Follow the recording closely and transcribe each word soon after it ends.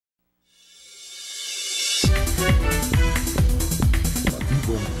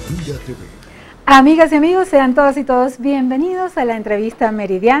Mira TV. Amigas y amigos, sean todas y todos bienvenidos a la entrevista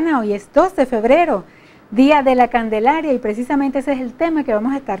Meridiana. Hoy es 2 de febrero, Día de la Candelaria, y precisamente ese es el tema que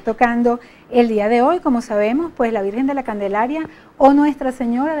vamos a estar tocando el día de hoy. Como sabemos, pues la Virgen de la Candelaria o Nuestra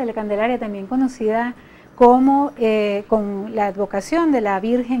Señora de la Candelaria, también conocida como con la advocación de la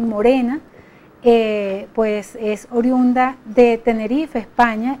Virgen Morena, pues es oriunda de Tenerife,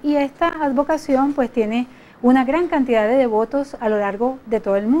 España, y esta advocación pues tiene una gran cantidad de devotos a lo largo de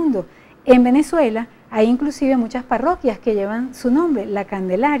todo el mundo. En Venezuela hay inclusive muchas parroquias que llevan su nombre, la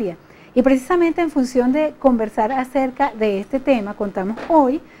Candelaria. Y precisamente en función de conversar acerca de este tema, contamos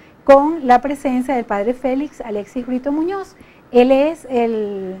hoy con la presencia del Padre Félix Brito Muñoz. Él es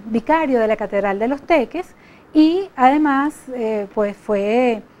el vicario de la Catedral de Los Teques y además pues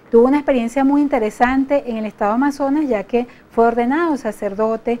tuvo una experiencia muy interesante en el estado Amazonas, ya que fue ordenado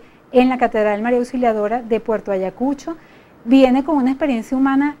sacerdote en la Catedral María Auxiliadora de Puerto Ayacucho. Viene con una experiencia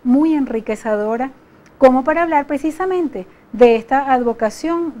humana muy enriquecedora, como para hablar precisamente de esta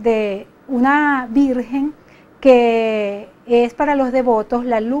advocación de una Virgen que es para los devotos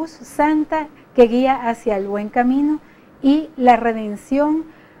la luz santa que guía hacia el buen camino y la redención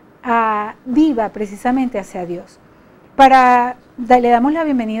viva precisamente hacia Dios. Le damos la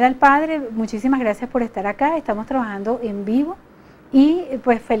bienvenida al Padre, muchísimas gracias por estar acá, estamos trabajando en vivo y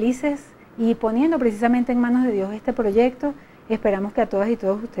pues felices y poniendo precisamente en manos de Dios este proyecto. Esperamos que a todas y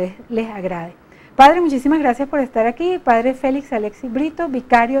todos ustedes les agrade. Padre, muchísimas gracias por estar aquí. Padre Félix Brito,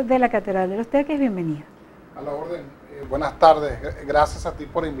 vicario de la Catedral de Los Teques, bienvenido. A la orden, buenas tardes. Gracias a ti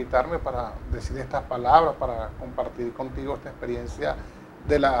por invitarme para decir estas palabras, para compartir contigo esta experiencia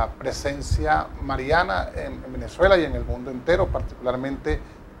de la presencia mariana en Venezuela y en el mundo entero, particularmente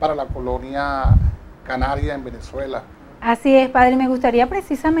para la colonia canaria en Venezuela. Así es, Padre, me gustaría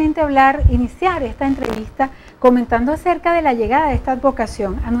precisamente iniciar esta entrevista comentando acerca de la llegada de esta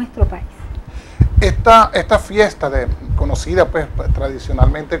advocación a nuestro país. Esta fiesta conocida pues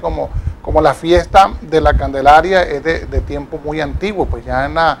tradicionalmente como la fiesta de la Candelaria es de tiempo muy antiguo, pues ya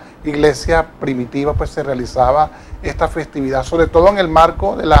en la iglesia primitiva pues se realizaba esta festividad, sobre todo en el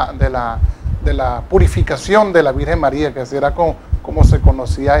marco de la purificación de la Virgen María, que así era como se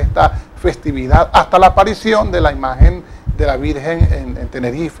conocía esta festividad, hasta la aparición de la imagen de la Virgen en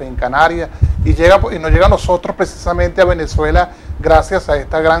Tenerife, en Canarias, y nos llega a nosotros precisamente a Venezuela gracias a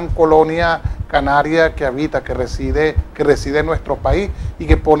esta gran colonia canaria que habita, que reside en nuestro país y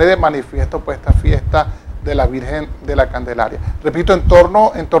que pone de manifiesto pues esta fiesta de la Virgen de la Candelaria. Repito, en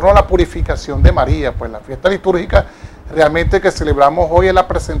torno a la purificación de María, pues la fiesta litúrgica realmente que celebramos hoy es la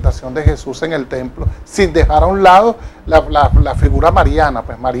presentación de Jesús en el templo, sin dejar a un lado la figura mariana,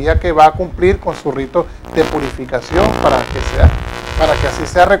 pues María que va a cumplir con su rito de purificación para que así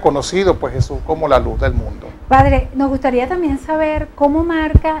sea reconocido pues Jesús como la luz del mundo. Padre, nos gustaría también saber cómo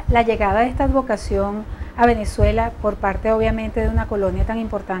marca la llegada de esta advocación a Venezuela por parte obviamente de una colonia tan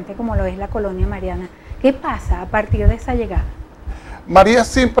importante como lo es la colonia mariana. ¿Qué pasa a partir de esa llegada? María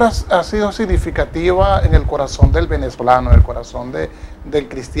siempre ha sido significativa en el corazón del venezolano, en el corazón del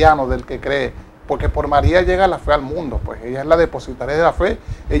cristiano, del que cree, porque por María llega la fe al mundo, pues ella es la depositaria de la fe,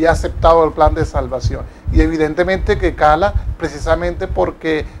 ella ha aceptado el plan de salvación y evidentemente que cala precisamente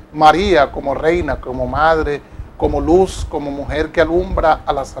porque María como reina, como madre, como luz, como mujer que alumbra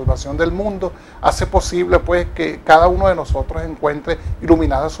a la salvación del mundo, hace posible pues que cada uno de nosotros encuentre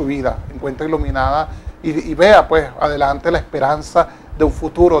iluminada su vida, encuentre iluminada y vea pues adelante la esperanza de un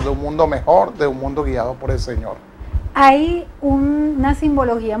futuro, de un mundo mejor, de un mundo guiado por el Señor. Hay una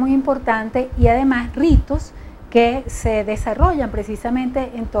simbología muy importante y además ritos que se desarrollan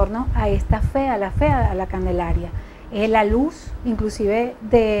precisamente en torno a esta fe, a la Candelaria. La luz, inclusive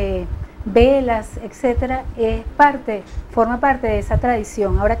de velas, etcétera, forma parte de esa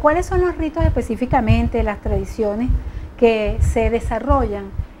tradición. Ahora, ¿cuáles son los ritos específicamente, las tradiciones que se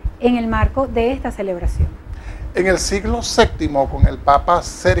desarrollan en el marco de esta celebración? En el siglo VII, con el Papa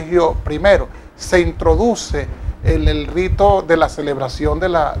Sergio I, se introduce el rito de la celebración de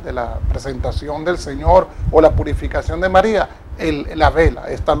la presentación del Señor o la purificación de María, la vela,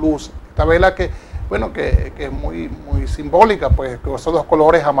 esta luz, esta vela que es muy simbólica, pues con esos dos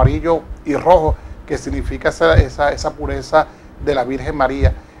colores, amarillo y rojo, que significa esa pureza de la Virgen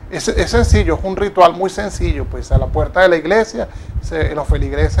María. Es sencillo, es un ritual muy sencillo, pues a la puerta de la iglesia los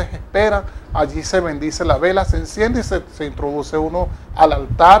feligreses esperan, allí se bendice la vela, se enciende y se introduce uno al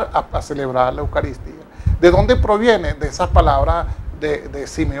altar a celebrar la Eucaristía. ¿De dónde proviene? De esas palabras de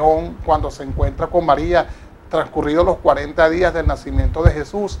Simeón cuando se encuentra con María, transcurridos los 40 días del nacimiento de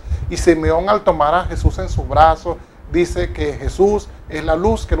Jesús, y Simeón al tomar a Jesús en sus brazos dice que Jesús es la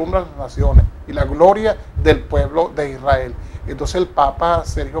luz que alumbra las naciones y la gloria del pueblo de Israel. Entonces el Papa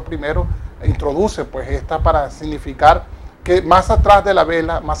Sergio I introduce pues esta para significar que más atrás de la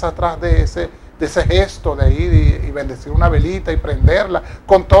vela, más atrás de ese gesto de ir y bendecir una velita y prenderla,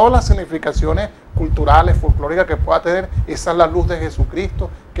 con todas las significaciones culturales, folclóricas que pueda tener, esa es la luz de Jesucristo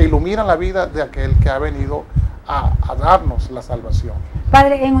que ilumina la vida de aquel que ha venido a darnos la salvación.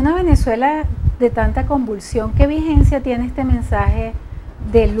 Padre, en una Venezuela de tanta convulsión, ¿qué vigencia tiene este mensaje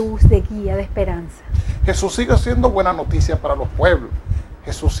de luz, de guía, de esperanza? Jesús sigue siendo buena noticia para los pueblos.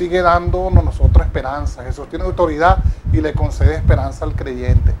 Jesús sigue dándonos nosotros esperanza. Jesús tiene autoridad y le concede esperanza al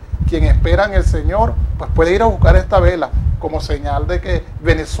creyente. Quien espera en el Señor, pues puede ir a buscar esta vela como señal de que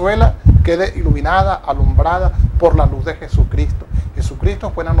Venezuela quede iluminada, alumbrada por la luz de Jesucristo. Jesucristo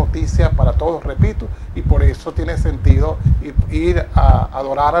es buena noticia para todos, repito, y por eso tiene sentido ir a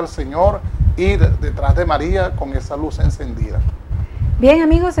adorar al Señor, ir detrás de María con esa luz encendida. Bien,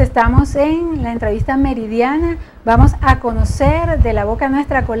 amigos, estamos en la entrevista meridiana. Vamos a conocer de la boca de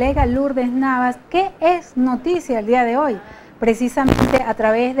nuestra colega Lourdes Navas qué es noticia el día de hoy, precisamente a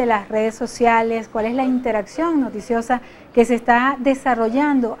través de las redes sociales, cuál es la interacción noticiosa que se está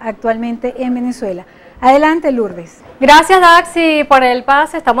desarrollando actualmente en Venezuela. Adelante, Lourdes. Gracias, Daxy, por el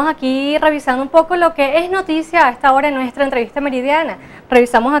pase. Estamos aquí revisando un poco lo que es noticia a esta hora en nuestra entrevista meridiana.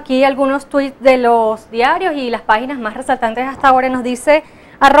 Revisamos aquí algunos tweets de los diarios y las páginas más resaltantes hasta ahora. Nos dice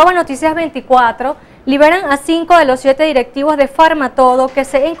 @noticias24, liberan a 5 de los 7 directivos de Formato que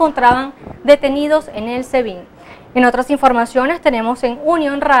se encontraban detenidos en el SEBIN. En otras informaciones tenemos en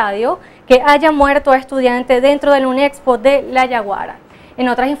Unión Radio que haya muerto estudiante dentro del Unexpo de La Yaguara. En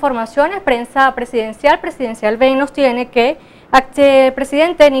otras informaciones, prensa presidencial B nos tiene que el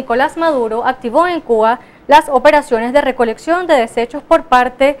presidente Nicolás Maduro activó en Cuba las operaciones de recolección de desechos por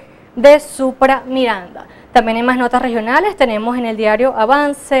parte de Supra Miranda. También en más notas regionales tenemos en el diario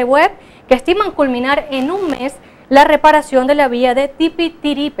Avance Web que estiman culminar en un mes la reparación de la vía de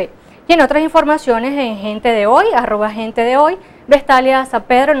Tipitiripe. Y en otras informaciones en Gente de Hoy, @Gente de Hoy, Vestalia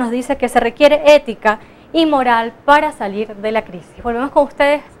Zapedro nos dice que se requiere ética y moral para salir de la crisis. Volvemos con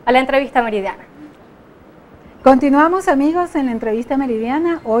ustedes a la entrevista meridiana. Continuamos, amigos, en la entrevista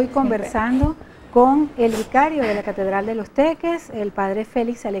meridiana, hoy conversando con el vicario de la Catedral de Los Teques, el Padre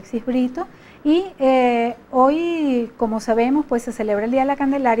Félix Brito, y hoy, como sabemos, pues se celebra el Día de la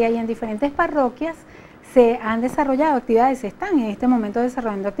Candelaria y en diferentes parroquias se han desarrollado actividades, se están en este momento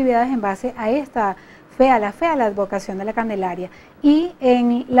desarrollando actividades en base a esta fe, a la advocación de la Candelaria. Y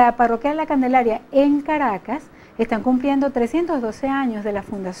en la parroquia de la Candelaria en Caracas están cumpliendo 312 años de la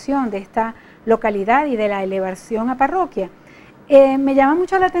fundación de esta localidad y de la elevación a parroquia. Me llama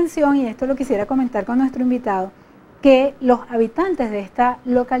mucho la atención, y esto lo quisiera comentar con nuestro invitado, que los habitantes de esta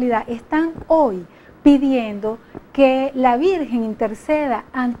localidad están hoy pidiendo que la Virgen interceda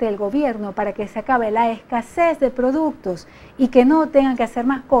ante el gobierno para que se acabe la escasez de productos y que no tengan que hacer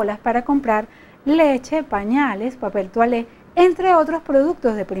más colas para comprar leche, pañales, papel toalé, entre otros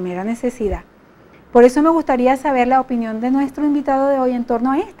productos de primera necesidad. Por eso me gustaría saber la opinión de nuestro invitado de hoy en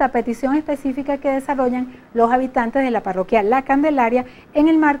torno a esta petición específica que desarrollan los habitantes de la parroquia La Candelaria en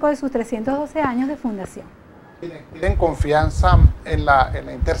el marco de sus 312 años de fundación. Tienen confianza en la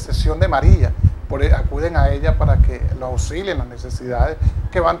intercesión de María, acuden a ella para que los auxilien las necesidades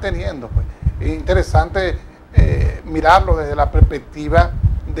que van teniendo. Pues. Es interesante mirarlo desde la perspectiva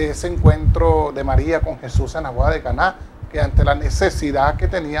de ese encuentro de María con Jesús en la boda de Caná, que ante la necesidad que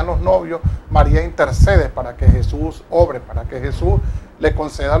tenían los novios, María intercede para que Jesús obre, para que Jesús le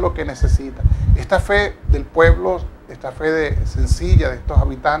conceda lo que necesita. Esta fe del pueblo, esta fe sencilla de estos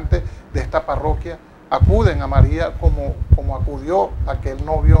habitantes de esta parroquia, acuden a María como acudió aquel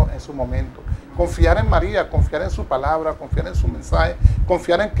novio en su momento. Confiar en María, confiar en su palabra, confiar en su mensaje,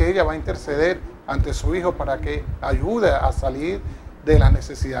 confiar en que ella va a interceder ante su hijo para que ayude a salir de las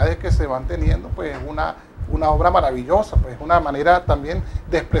necesidades que se van teniendo, pues es una obra maravillosa, pues es una manera también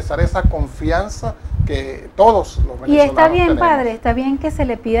de expresar esa confianza que todos los venezolanos Y está bien, tenemos. Padre, está bien que se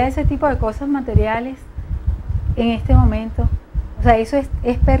le pida ese tipo de cosas materiales en este momento. O sea, eso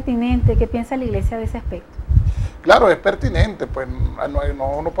es pertinente. ¿Qué piensa la Iglesia de ese aspecto? Claro, es pertinente, pues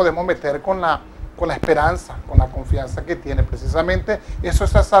no podemos meter con la esperanza, con la confianza que tiene. Precisamente eso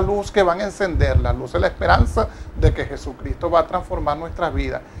es esa luz que van a encender, la luz de la esperanza de que Jesucristo va a transformar nuestras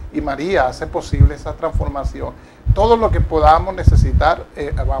vidas. Y María hace posible esa transformación. Todo lo que podamos necesitar,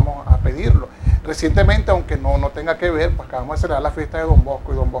 vamos a pedirlo. Recientemente, aunque no tenga que ver, pues acabamos de celebrar la fiesta de Don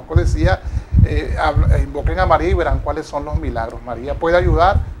Bosco, y Don Bosco decía, invoquen a María y verán cuáles son los milagros. María puede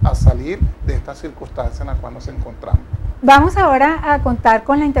ayudar a salir de esta circunstancia en la cual nos encontramos. Vamos ahora a contar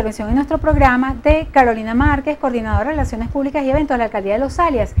con la intervención en nuestro programa de Carolina Márquez, coordinadora de Relaciones Públicas y Eventos de la Alcaldía de Los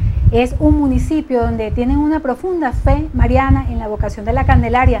Alias. es un municipio donde tienen una profunda fe mariana en la vocación de la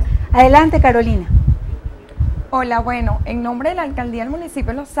Candelaria. Adelante, Carolina. Hola, bueno, en nombre de la Alcaldía del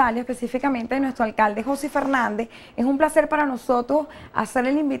Municipio de Los Salios, específicamente de nuestro alcalde José Fernández, es un placer para nosotros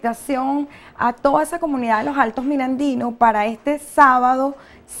hacerle la invitación a toda esa comunidad de los Altos Mirandinos para este sábado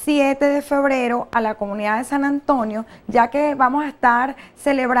 7 de febrero a la comunidad de San Antonio, ya que vamos a estar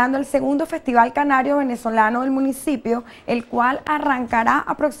celebrando el segundo Festival Canario Venezolano del municipio, el cual arrancará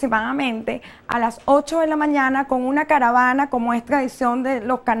aproximadamente a las 8 de la mañana con una caravana, como es tradición de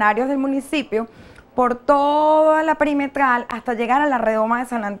los canarios del municipio, por toda la perimetral hasta llegar a la redoma de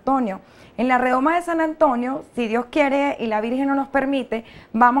San Antonio. En la redoma de San Antonio, si Dios quiere y la Virgen no nos permite,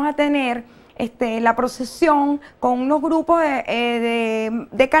 vamos a tener la procesión con unos grupos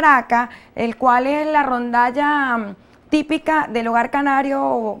de Caracas, el cual es la rondalla típica del hogar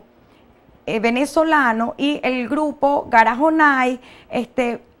canario venezolano, y el grupo Garajonay,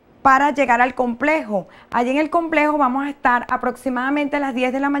 para llegar al complejo. Allí en el complejo vamos a estar aproximadamente a las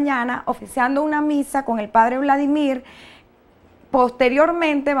 10 de la mañana oficiando una misa con el Padre Vladimir.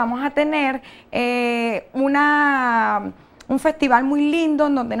 Posteriormente vamos a tener un festival muy lindo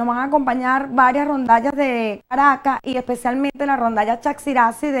en donde nos van a acompañar varias rondallas de Caracas y especialmente la rondalla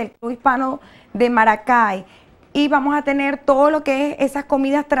Chaxirasi del Club Hispano de Maracay. Y vamos a tener todo lo que es esas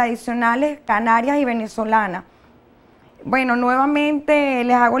comidas tradicionales canarias y venezolanas. Bueno, nuevamente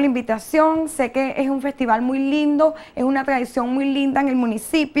les hago la invitación. Sé que es un festival muy lindo, es una tradición muy linda en el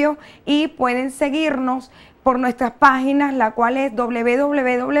municipio, y pueden seguirnos por nuestras páginas, la cual es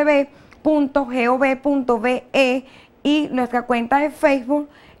www.gov.be, y nuestra cuenta de Facebook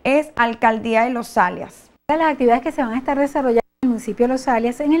es Alcaldía de Los Salios. Las actividades que se van a estar desarrollando en el municipio de Los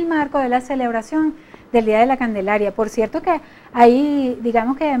Salios en el marco de la celebración del Día de la Candelaria. Por cierto que hay,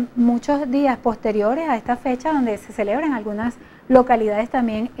 digamos que muchos días posteriores a esta fecha donde se celebran en algunas localidades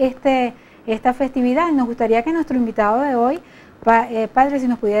también esta festividad. Nos gustaría que nuestro invitado de hoy, padre, si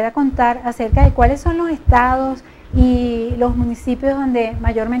nos pudiera contar acerca de cuáles son los estados y los municipios donde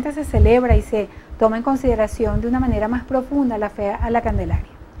mayormente se celebra y se toma en consideración de una manera más profunda la fe a la Candelaria.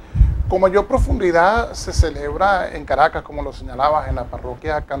 Con mayor profundidad se celebra en Caracas, como lo señalabas, en la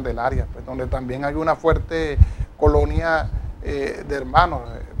parroquia Candelaria, pues, donde también hay una fuerte colonia de hermanos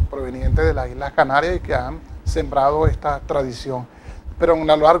provenientes de las Islas Canarias y que han sembrado esta tradición. Pero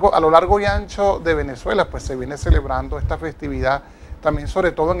a lo largo y ancho de Venezuela, pues se viene celebrando esta festividad también,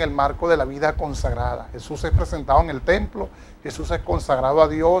 sobre todo en el marco de la vida consagrada. Jesús es presentado en el templo, Jesús es consagrado a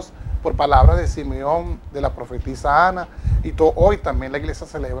Dios por palabras de Simeón, de la profetisa Ana, y hoy también la iglesia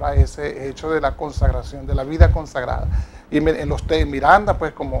celebra ese hecho de la consagración, de la vida consagrada. Y en Miranda,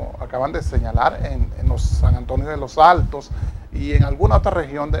 pues como acaban de señalar, en los San Antonio de los Altos y en alguna otra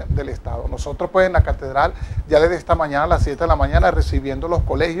región del estado. Nosotros pues en la catedral, ya desde esta mañana a las 7 de la mañana, recibiendo los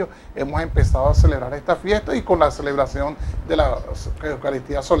colegios, hemos empezado a celebrar esta fiesta, y con la celebración de la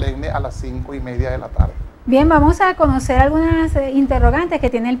Eucaristía solemne a las 5:30 de la tarde. Bien, vamos a conocer algunas interrogantes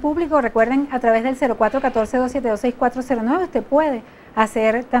que tiene el público. Recuerden, a través del 0414-272-6409 usted puede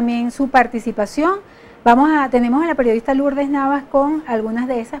hacer también su participación. Tenemos a la periodista Lourdes Navas con algunas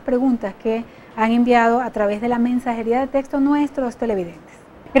de esas preguntas que han enviado a través de la mensajería de texto nuestros televidentes.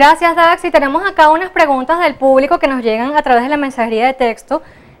 Gracias, Daxy. Tenemos acá unas preguntas del público que nos llegan a través de la mensajería de texto.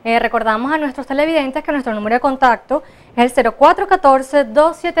 Recordamos a nuestros televidentes que nuestro número de contacto es el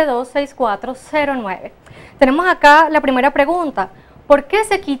 0414-272-6409. Tenemos acá la primera pregunta. ¿Por qué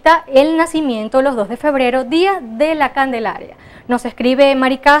se quita el nacimiento los 2 de febrero, Día de la Candelaria? Nos escribe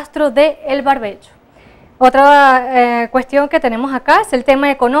Mari Castro de El Barbecho. Otra cuestión que tenemos acá es el tema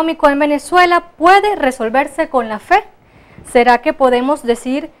económico en Venezuela. ¿Puede resolverse con la fe? ¿Será que podemos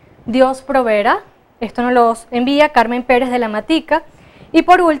decir Dios proveerá? Esto nos lo envía Carmen Pérez de la Matica. Y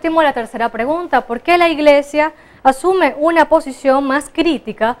por último, la tercera pregunta, ¿por qué la Iglesia asume una posición más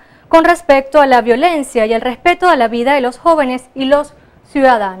crítica con respecto a la violencia y el respeto a la vida de los jóvenes y los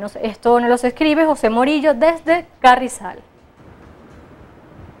ciudadanos? Esto nos lo escribe José Morillo desde Carrizal.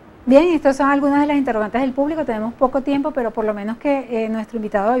 Bien, estas son algunas de las interrogantes del público. Tenemos poco tiempo, pero por lo menos que nuestro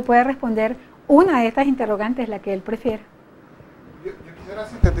invitado hoy pueda responder una de estas interrogantes, la que él prefiera. Yo quisiera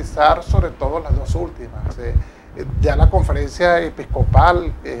sintetizar sobre todo las dos últimas. Ya la conferencia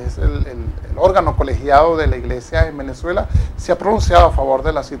episcopal, que es el órgano colegiado de la iglesia en Venezuela, se ha pronunciado a favor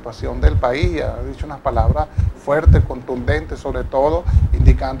de la situación del país y ha dicho unas palabras fuertes, contundentes, sobre todo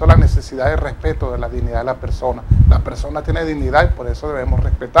indicando la necesidad de respeto de la dignidad de la persona. La persona tiene dignidad y por eso debemos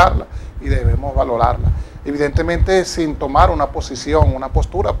respetarla y debemos valorarla. Evidentemente sin tomar una posición, una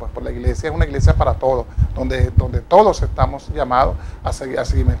postura, pues la iglesia es una iglesia para todos, donde todos estamos llamados a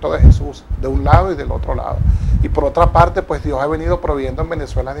seguimiento de Jesús, de un lado y del otro lado. y por otra parte, pues Dios ha venido proveyendo en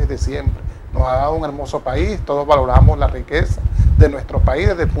Venezuela desde siempre. Nos ha dado un hermoso país, todos valoramos la riqueza de nuestro país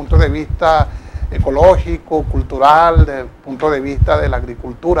desde el punto de vista ecológico, cultural, desde el punto de vista de la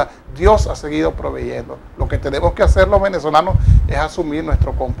agricultura. Dios ha seguido proveyendo. Lo que tenemos que hacer los venezolanos es asumir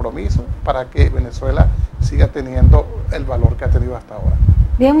nuestro compromiso para que Venezuela siga teniendo el valor que ha tenido hasta ahora.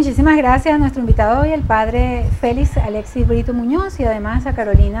 Bien, muchísimas gracias a nuestro invitado hoy, el Padre Félix Brito Muñoz, y además a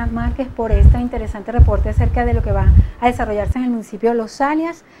Carolina Márquez por este interesante reporte acerca de lo que va a desarrollarse en el municipio de Los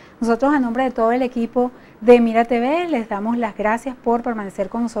Alias. Nosotros, a nombre de todo el equipo de Mira TV, les damos las gracias por permanecer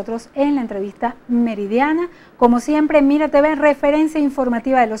con nosotros en la entrevista meridiana. Como siempre, Mira TV, referencia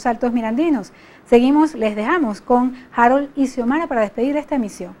informativa de los Altos Mirandinos. Seguimos, les dejamos con Harold y Xiomara para despedir esta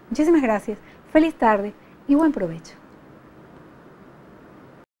emisión. Muchísimas gracias, feliz tarde y buen provecho.